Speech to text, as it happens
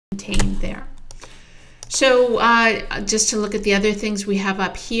contained there. So just to look at the other things we have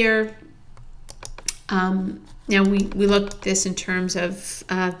up here, now we looked at this in terms of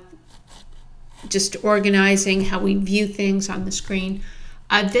just organizing how we view things on the screen.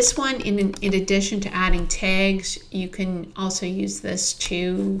 This one, in addition to adding tags, you can also use this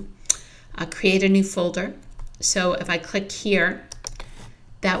to create a new folder. So if I click here,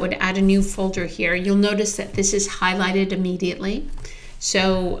 that would add a new folder here. You'll notice that this is highlighted immediately.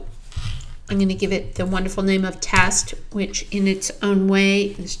 So I'm going to give it the wonderful name of test, which in its own way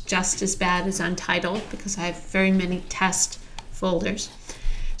is just as bad as untitled because I have very many test folders.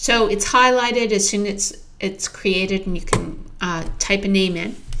 So it's highlighted as soon as it's created, and you can type a name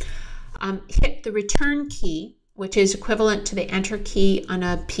in. Hit the return key, which is equivalent to the enter key on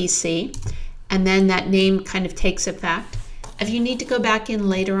a PC, and then that name kind of takes effect. If you need to go back in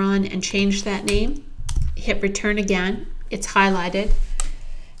later on and change that name, hit return again. It's highlighted.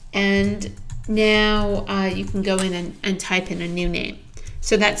 And now you can go in and type in a new name.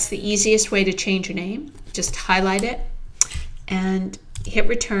 So that's the easiest way to change a name. Just highlight it and hit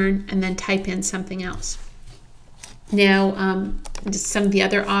return and then type in something else. Now, just some of the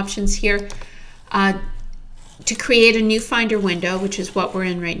other options here. To create a new Finder window, which is what we're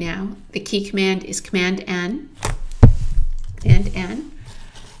in right now, the key command is Command N. Command N.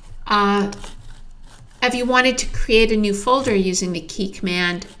 If you wanted to create a new folder using the key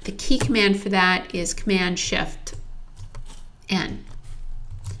command for that is Command Shift N.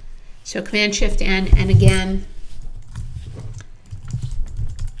 So Command Shift N, and again,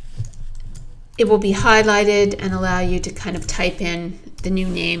 it will be highlighted and allow you to kind of type in the new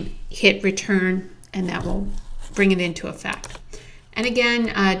name, hit return, and that will bring it into effect. And again,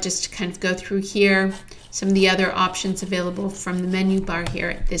 just to kind of go through here, some of the other options available from the menu bar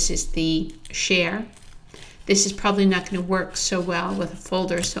here. This is the share. This is probably not going to work so well with a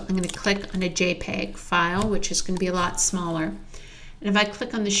folder, so I'm going to click on a JPEG file, which is going to be a lot smaller. And if I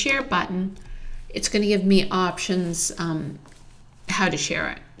click on the share button, it's going to give me options how to share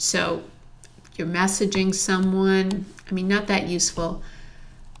it. So if you're messaging someone, I mean, not that useful.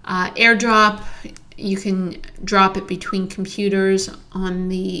 AirDrop, you can drop it between computers on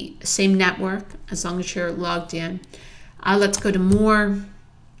the same network as long as you're logged in. Let's go to more.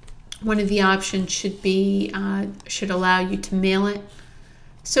 One of the options should allow you to mail it.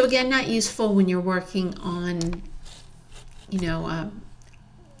 So again, not useful when you're working on,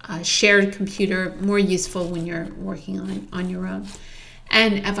 a shared computer. More useful when you're working on your own.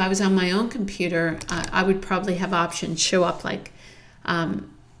 And if I was on my own computer, I would probably have options show up like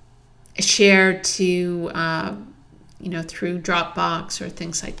share to through Dropbox or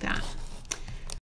things like that.